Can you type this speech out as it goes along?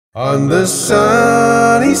On the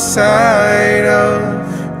sunny side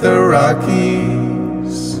of the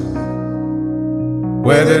Rockies,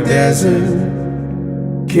 where the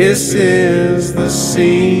desert kisses the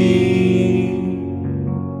sea.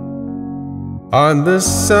 On the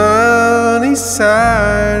sunny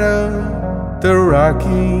side of the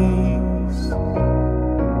Rockies,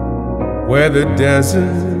 where the desert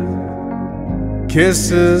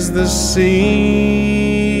kisses the sea.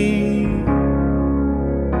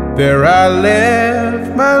 There I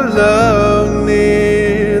left my love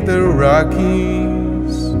near the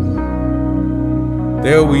Rockies.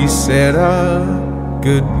 There we said our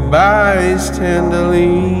goodbyes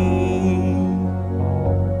tenderly.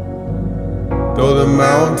 Though the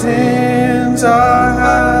mountains are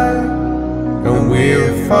high and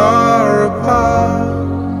we're far apart,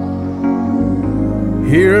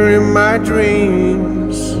 here in my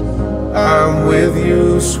dreams I'm with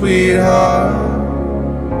you, sweetheart.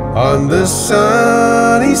 On the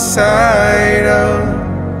sunny side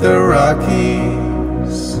of the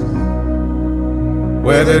Rockies,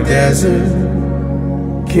 where the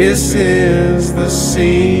desert kisses the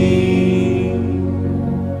sea.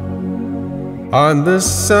 On the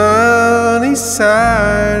sunny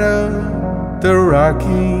side of the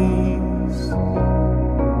Rockies,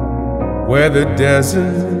 where the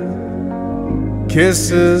desert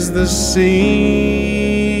kisses the sea.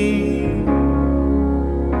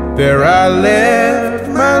 There I left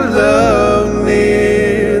my love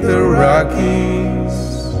near the Rockies.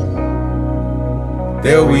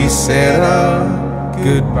 There we said our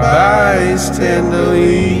goodbyes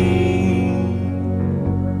tenderly.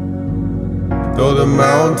 Though the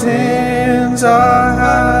mountains are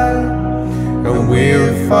high and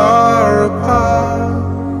we're far apart,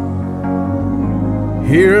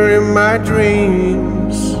 here in my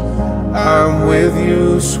dreams I'm with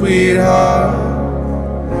you, sweetheart.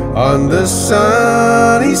 On the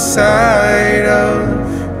sunny side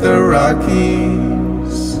of the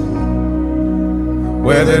Rockies,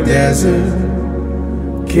 where the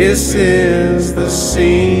desert kisses the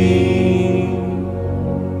sea.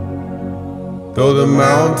 Though the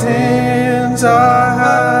mountains are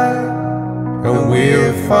high and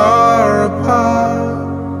we're far apart,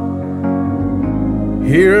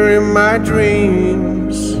 here in my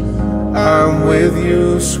dreams I'm with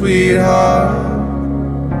you, sweetheart.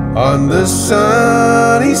 On the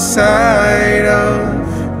sunny side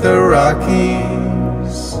of the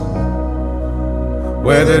Rockies,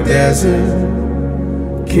 where the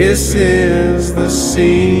desert kisses the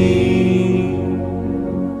sea.